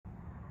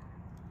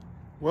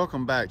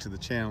Welcome back to the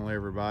channel,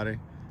 everybody.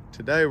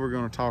 Today we're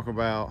going to talk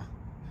about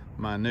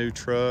my new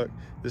truck.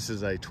 This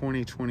is a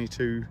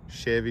 2022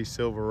 Chevy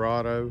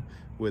Silverado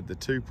with the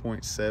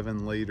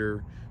 2.7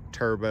 liter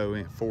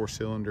turbo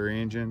 4-cylinder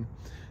engine.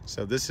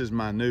 So this is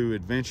my new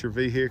adventure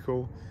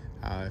vehicle.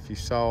 If you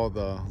saw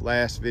the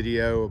last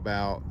video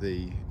about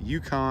the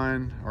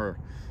Yukon, or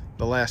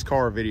the last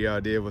car video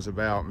I did was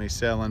about me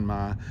selling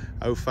my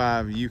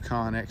 05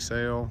 Yukon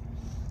XL.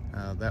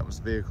 That was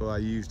the vehicle I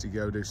used to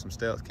go do some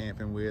stealth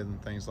camping with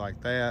and things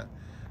like that,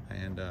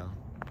 and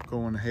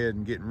going ahead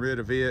and getting rid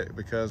of it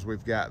because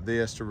we've got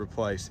this to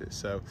replace it.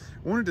 So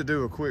I wanted to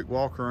do a quick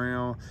walk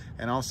around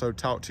and also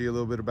talk to you a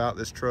little bit about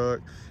this truck.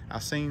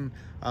 I've seen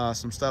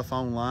some stuff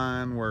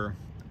online where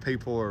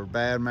people are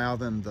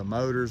bad-mouthing the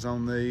motors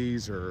on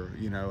these, or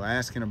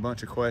asking a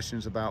bunch of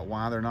questions about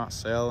why they're not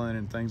selling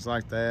and things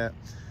like that.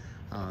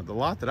 The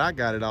lot that I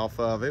got it off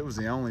of, it was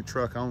the only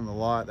truck on the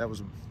lot. That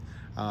was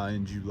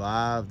in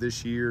July of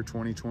this year,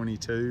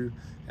 2022,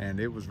 and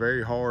it was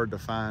very hard to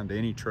find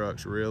any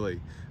trucks really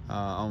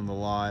on the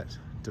lot,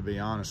 to be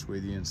honest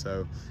with you. And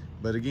so,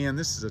 but again,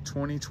 this is a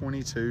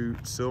 2022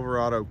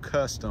 Silverado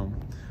Custom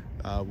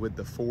with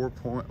the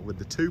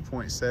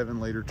 2.7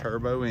 liter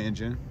turbo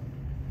engine,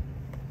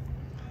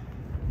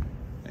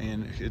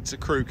 and it's a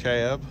crew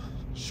cab,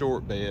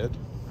 short bed.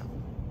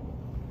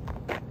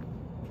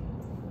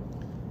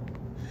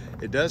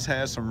 It does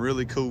have some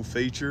really cool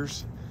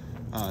features.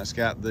 It's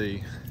got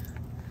the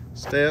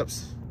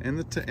steps in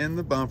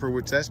the bumper,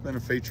 which that's been a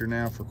feature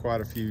now for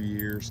quite a few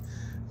years.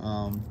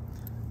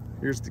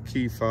 Here's the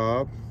key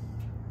fob.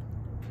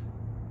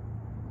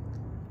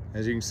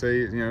 As you can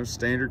see,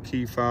 standard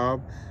key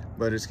fob,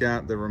 but it's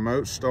got the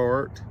remote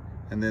start,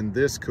 and then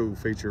this cool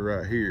feature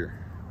right here.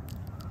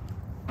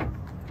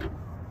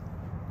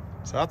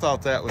 So I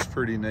thought that was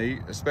pretty neat,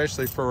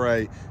 especially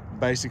for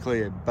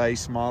basically a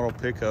base model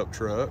pickup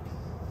truck.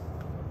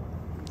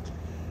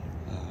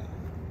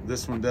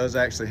 This one does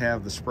actually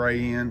have the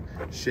spray-in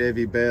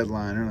Chevy bed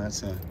liner.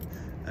 That's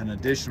an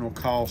additional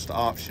cost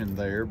option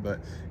there,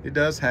 but it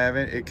does have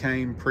it. It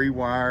came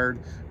pre-wired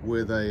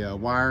with a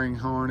wiring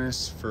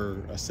harness for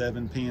a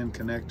 7-pin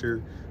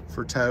connector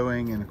for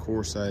towing, and of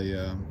course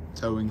a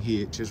towing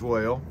hitch as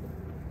well.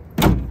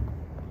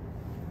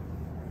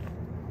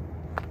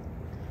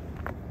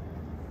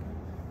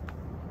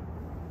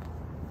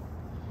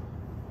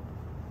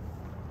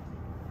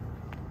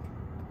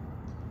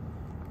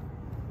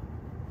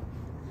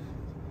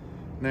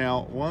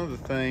 Now, one of the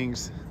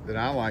things that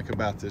I like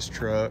about this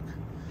truck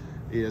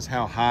is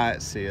how high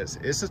it sits.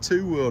 It's a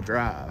 2-wheel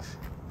drive,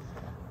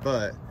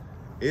 but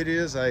it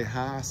is a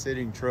high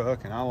sitting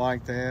truck, and I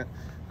like that.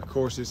 Of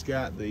course, it's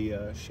got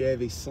the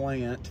Chevy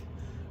slant,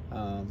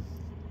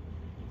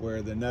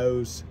 where the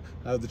nose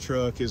of the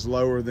truck is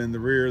lower than the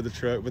rear of the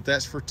truck, but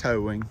that's for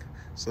towing.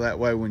 So that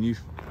way, when you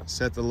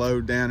set the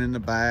load down in the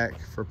back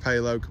for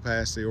payload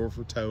capacity or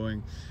for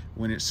towing,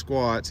 when it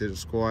squats, it'll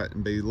squat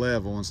and be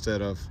level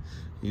instead of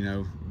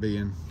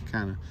being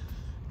kind of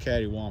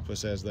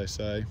cattywampus, as they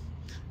say.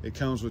 It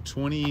comes with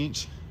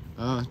 20-inch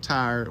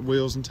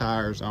wheels and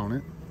tires on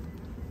it.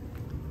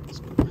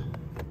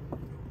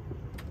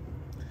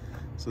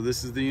 So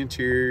this is the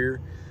interior.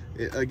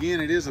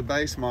 Again, it is a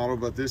base model,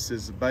 but this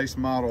is a base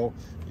model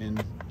in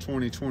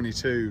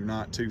 2022,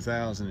 not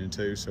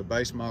 2002. So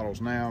base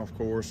models now, of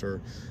course, are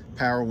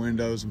power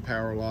windows and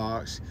power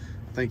locks.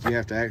 I think you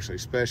have to actually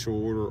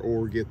special order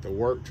or get the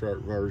work truck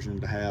version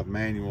to have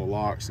manual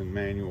locks and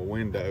manual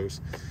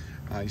windows.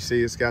 You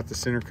see it's got the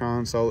center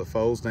console that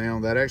folds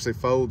down. That actually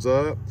folds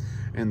up,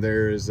 and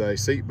there is a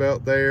seat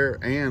belt there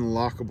and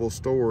lockable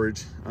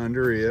storage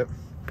under it.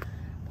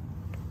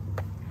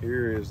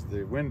 Here is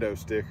the window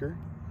sticker.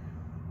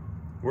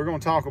 We're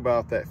going to talk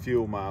about that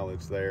fuel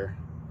mileage there.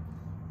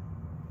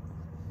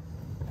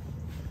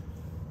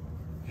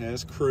 It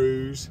has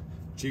cruise,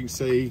 as you can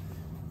see.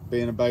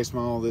 Being a base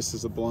model, this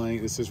is a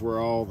blank. This is where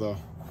all the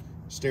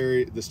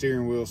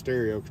steering wheel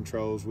stereo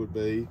controls would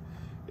be.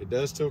 It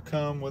does still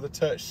come with a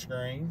touch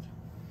screen.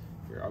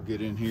 Here, I'll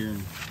get in here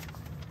and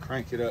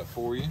crank it up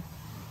for you.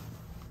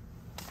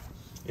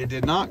 It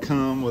did not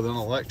come with an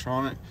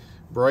electronic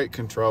brake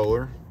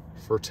controller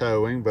for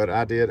towing, but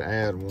I did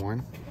add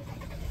one.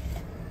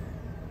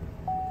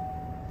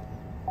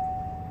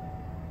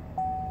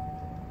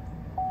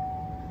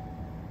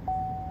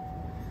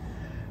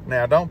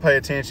 Now, don't pay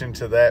attention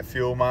to that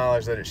fuel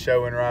mileage that it's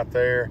showing right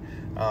there.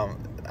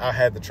 I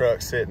had the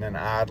truck sitting and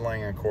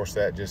idling, and of course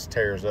that just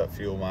tears up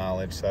fuel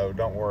mileage, so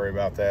don't worry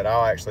about that.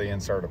 I'll actually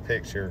insert a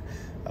picture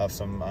of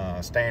some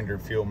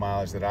standard fuel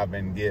mileage that I've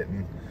been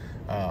getting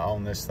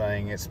on this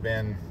thing. It's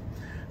been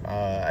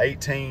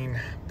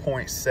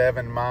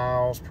 18.7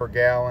 miles per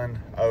gallon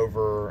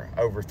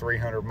over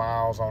 300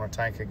 miles on a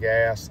tank of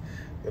gas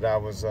that I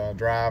was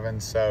driving,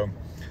 so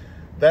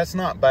that's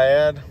not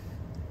bad.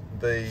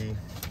 The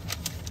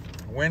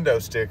window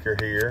sticker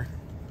here,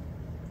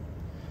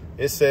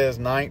 it says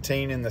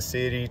 19 in the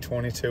city,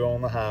 22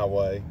 on the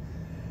highway.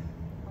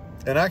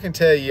 And I can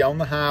tell you, on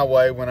the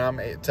highway, when I'm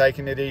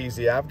taking it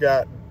easy, I've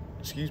got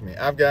excuse me,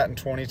 I've gotten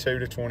 22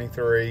 to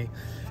 23.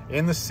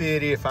 In the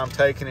city, if I'm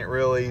taking it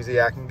real easy,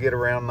 I can get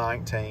around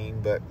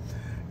 19. But,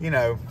 you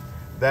know,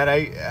 that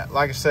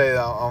like I said,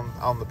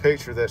 on the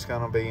picture that's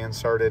going to be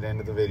inserted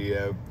into the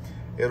video,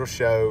 it'll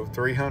show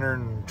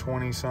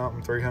 320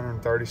 something,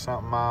 330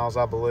 something miles,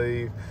 I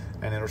believe.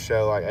 And it'll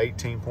show like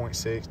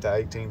 18.6 to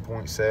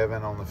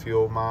 18.7 on the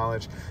fuel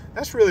mileage.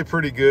 That's really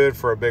pretty good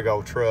for a big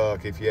old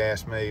truck, if you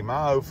ask me.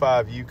 My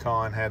 05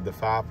 Yukon had the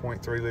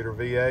 5.3 liter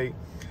V8,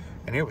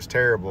 and it was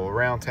terrible.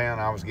 Around town,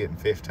 I was getting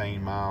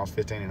 15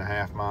 and a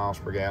half miles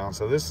per gallon.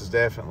 So this is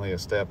definitely a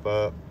step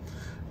up.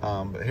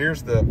 But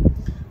here's the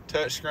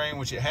touchscreen,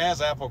 which it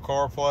has Apple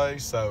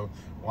CarPlay. So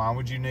why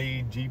would you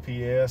need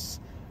GPS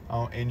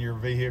in your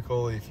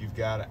vehicle if you've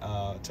got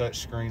a touch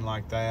screen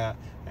like that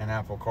and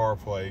Apple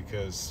CarPlay?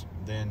 Because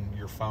then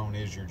your phone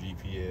is your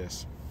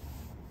GPS.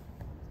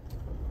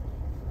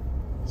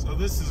 So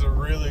this is a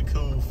really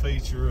cool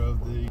feature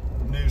of the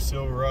new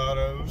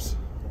Silverados.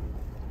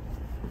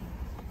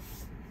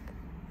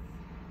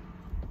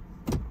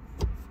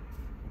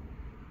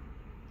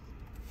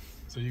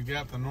 So you've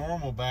got the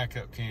normal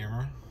backup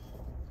camera,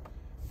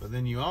 but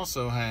then you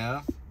also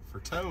have, for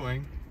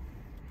towing,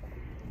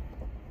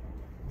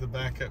 the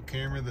backup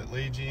camera that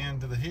leads you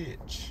into the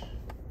hitch.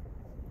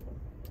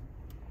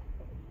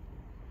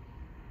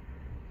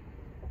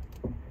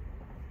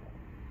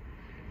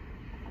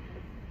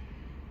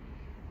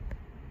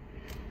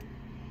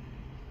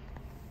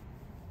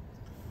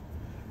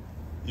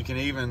 You can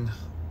even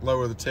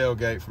lower the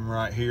tailgate from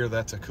right here.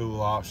 That's a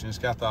cool option. It's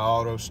got the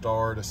auto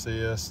start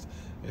assist.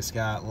 It's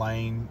got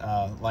lane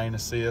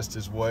assist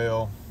as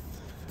well.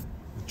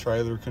 The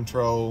trailer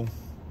control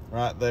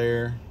right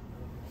there.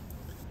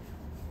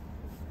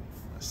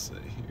 Let's see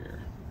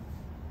here.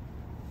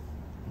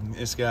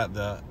 It's got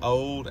the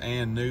old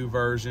and new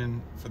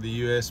version for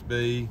the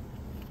USB.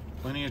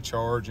 Plenty of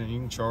charging. You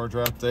can charge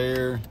right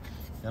there.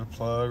 Got a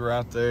plug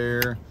right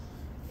there.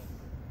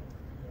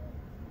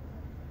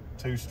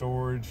 2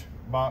 storage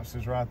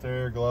boxes right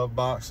there, glove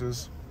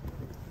boxes.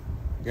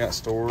 Got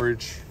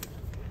storage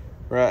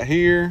right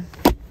here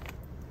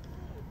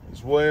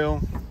as well.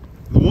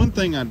 The one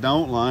thing I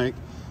don't like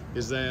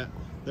is that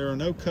there are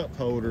no cup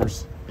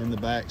holders in the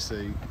back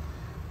seat.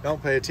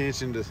 Don't pay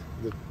attention to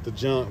the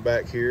junk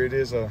back here. It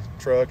is a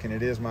truck and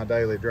it is my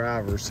daily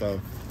driver, so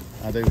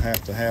I do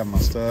have to have my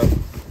stuff.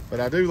 But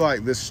I do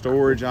like this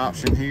storage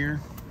option here.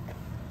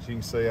 As you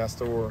can see, I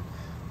store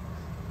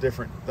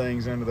different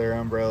things under there,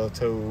 umbrella,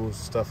 tools,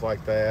 stuff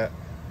like that.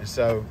 And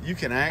so you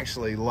can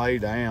actually lay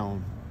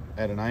down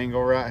at an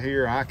angle right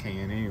here. I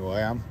can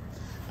anyway.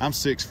 I'm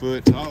 6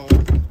 foot tall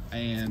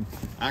and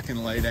I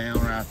can lay down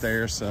right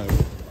there. So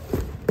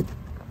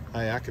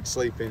hey, I could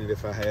sleep in it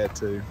if I had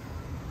to.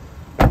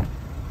 I'm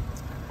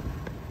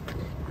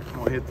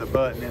gonna hit the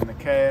button in the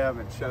cab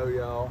and show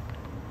y'all.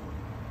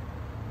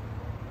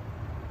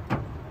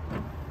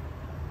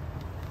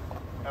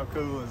 How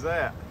cool is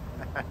that?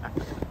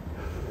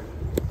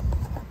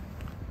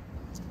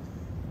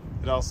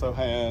 It also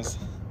has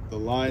the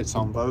lights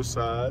on both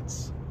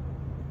sides.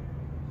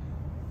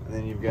 And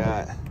then you've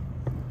got,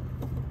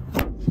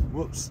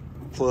 whoops,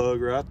 plug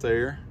right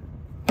there.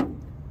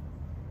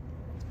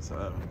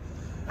 So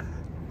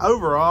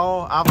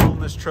overall, I've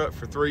owned this truck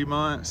for 3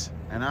 months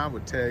and I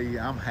would tell you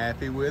I'm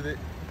happy with it.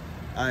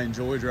 I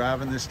enjoy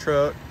driving this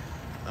truck.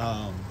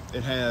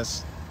 It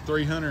has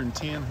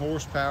 310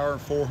 horsepower,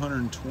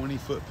 420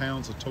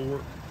 foot-pounds of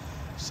torque.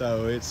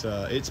 So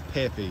it's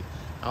peppy.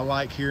 I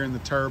like hearing the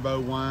turbo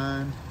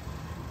whine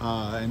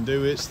and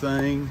do its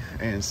thing,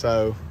 and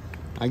so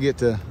I get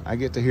to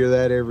hear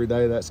that every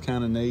day. That's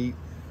kind of neat.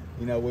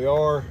 You know, we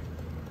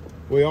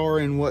are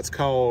in what's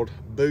called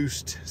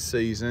boost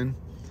season,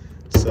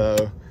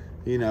 so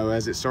you know,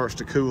 as it starts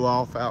to cool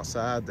off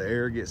outside, the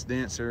air gets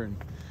denser,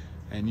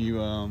 and you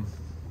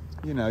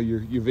know,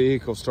 your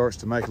vehicle starts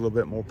to make a little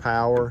bit more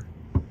power,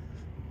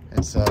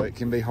 and so it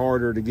can be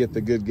harder to get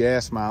the good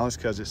gas mileage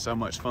because it's so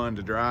much fun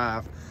to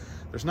drive.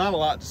 There's not a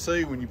lot to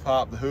see when you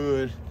pop the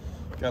hood.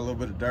 Got a little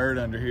bit of dirt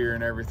under here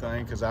and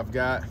everything because I've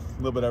got a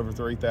little bit over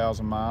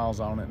 3,000 miles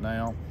on it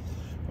now.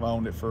 I've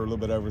owned it for a little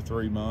bit over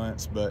 3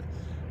 months, but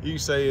you can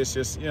see it's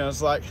just, you know,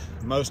 it's like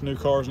most new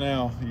cars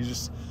now. You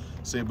just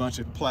see a bunch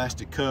of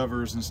plastic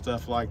covers and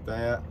stuff like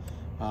that.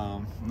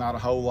 Not a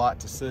whole lot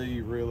to see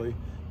really.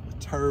 The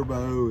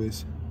turbo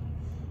is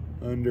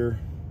under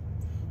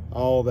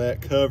all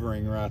that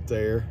covering right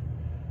there.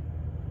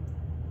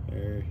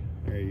 There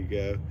you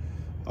go.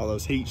 All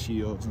those heat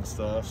shields and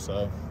stuff.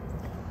 So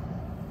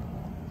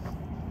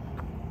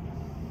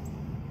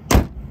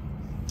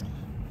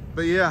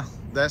but yeah,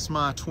 that's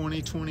my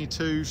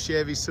 2022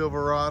 Chevy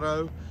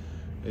Silverado.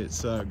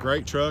 It's a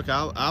great truck.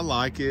 I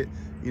like it.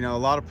 You know, a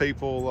lot of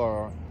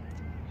people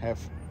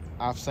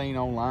I've seen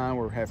online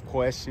where have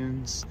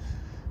questions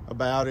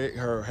about it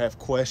or have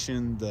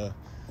questioned the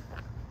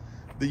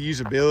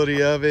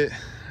usability of it,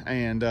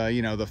 and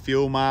you know, the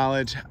fuel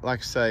mileage. Like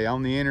I say,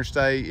 on the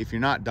interstate, if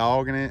you're not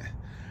dogging it,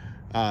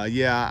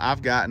 yeah,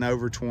 I've gotten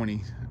over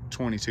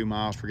 22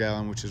 miles per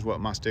gallon, which is what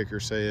my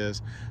sticker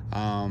says.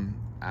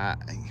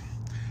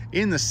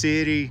 in the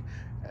city,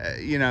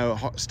 you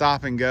know,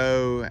 stop and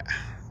go.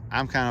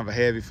 I'm kind of a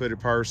heavy-footed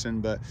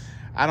person, but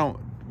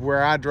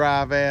where I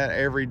drive at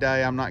every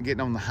day, I'm not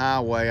getting on the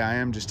highway. I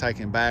am just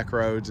taking back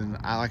roads, and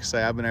like I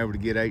say, I've been able to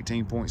get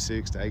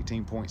 18.6 to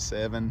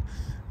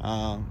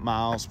 18.7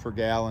 miles per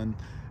gallon,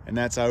 and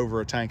that's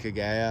over a tank of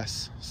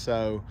gas.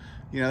 So,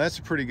 you know, that's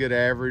a pretty good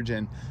average,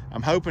 and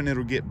I'm hoping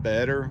it'll get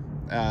better,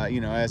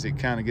 you know, as it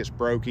kind of gets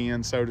broke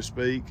in, so to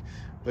speak.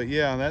 But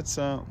yeah,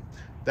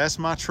 that's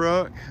my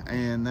truck,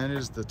 and that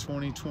is the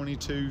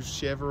 2022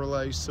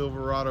 Chevrolet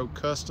Silverado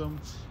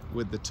Custom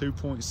with the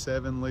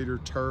 2.7 liter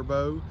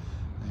turbo.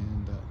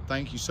 And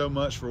thank you so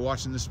much for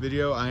watching this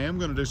video. I am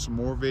going to do some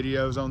more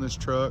videos on this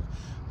truck.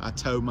 I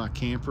towed my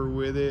camper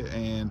with it,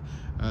 and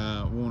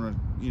want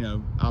to, you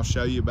know, I'll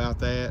show you about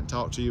that and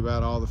talk to you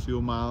about all the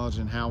fuel mileage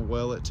and how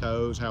well it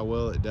tows, how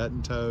well it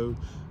doesn't tow,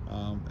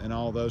 and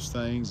all those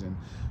things. And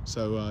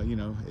so, you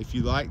know, if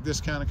you like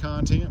this kind of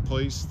content,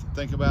 please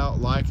think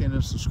about liking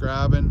and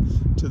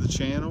subscribing to the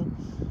channel.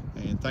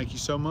 And thank you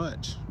so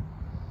much.